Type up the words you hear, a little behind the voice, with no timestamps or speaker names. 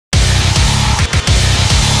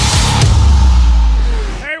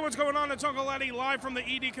everyone. It's Uncle Eddie live from the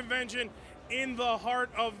ED convention in the heart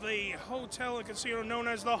of the hotel and casino known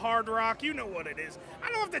as the Hard Rock. You know what it is. I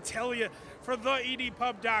don't have to tell you for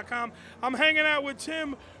theedpub.com. I'm hanging out with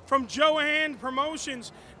Tim from Johan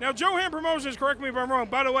Promotions. Now, Johan Promotions, correct me if I'm wrong.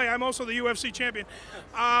 By the way, I'm also the UFC champion.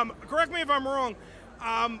 Correct me if I'm wrong.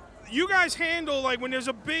 You guys handle, like, when there's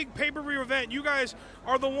a big pay-per-view event, you guys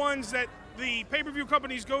are the ones that the pay-per-view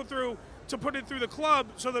companies go through to put it through the club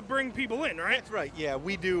so that bring people in, right? That's right, yeah.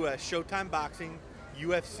 We do Showtime Boxing,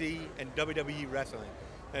 UFC, and WWE Wrestling.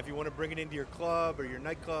 And if you want to bring it into your club or your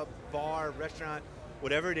nightclub, bar, restaurant,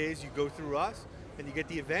 whatever it is, you go through us and you get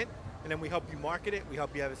the event, and then we help you market it, we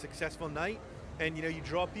help you have a successful night, and you know, you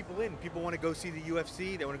draw people in. People want to go see the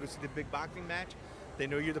UFC, they want to go see the big boxing match, they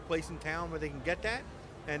know you're the place in town where they can get that,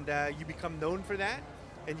 and you become known for that,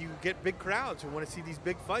 and you get big crowds who want to see these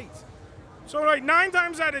big fights. So, like, 9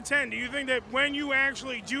 times out of 10, do you think that when you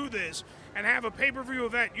actually do this and have a pay-per-view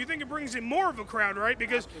event, you think it brings in more of a crowd, right?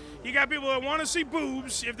 Because you got people that want to see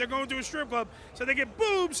boobs if they're going to a strip club, so they get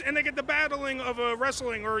boobs and they get the battling of a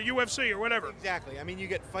wrestling or a UFC or whatever. Exactly. I mean, you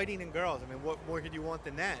get fighting and girls. I mean, what more could you want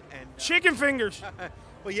than that? And chicken fingers.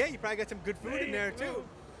 Well, yeah, you probably got some good food in there too.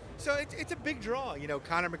 So it's a big draw. You know,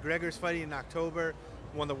 Conor McGregor's fighting in October,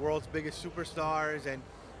 one of the world's biggest superstars, and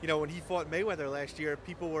you know, when he fought Mayweather last year,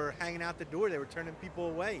 people were hanging out the door. They were turning people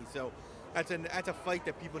away. So that's a fight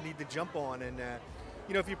that people need to jump on. And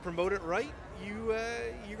you know, if you promote it right, you're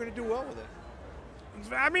going to do well with it.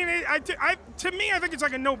 I mean, to me, I think it's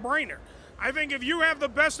like a no-brainer. I think if you have the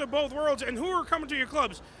best of both worlds, and who are coming to your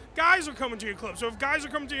clubs? Guys are coming to your clubs. So if guys are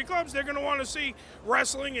coming to your clubs, they're going to want to see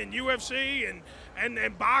wrestling and UFC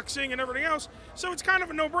and boxing and everything else. So it's kind of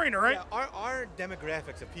a no-brainer, right? Yeah, our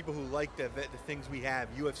demographics of people who like the things we have,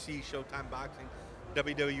 UFC, Showtime Boxing,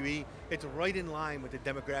 WWE, it's right in line with the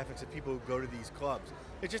demographics of people who go to these clubs.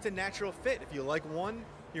 It's just a natural fit. If you like one,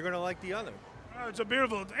 you're going to like the other. Oh, it's a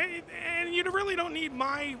beautiful, and you really don't need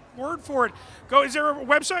my word for it. Is there a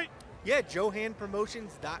website? Yeah,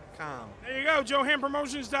 johanpromotions.com. There you go,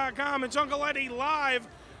 johanpromotions.com. It's Uncle Eddie live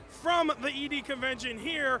from the ED convention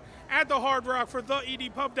here at the Hard Rock for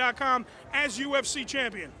theedpub.com as UFC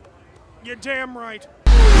champion. You're damn right.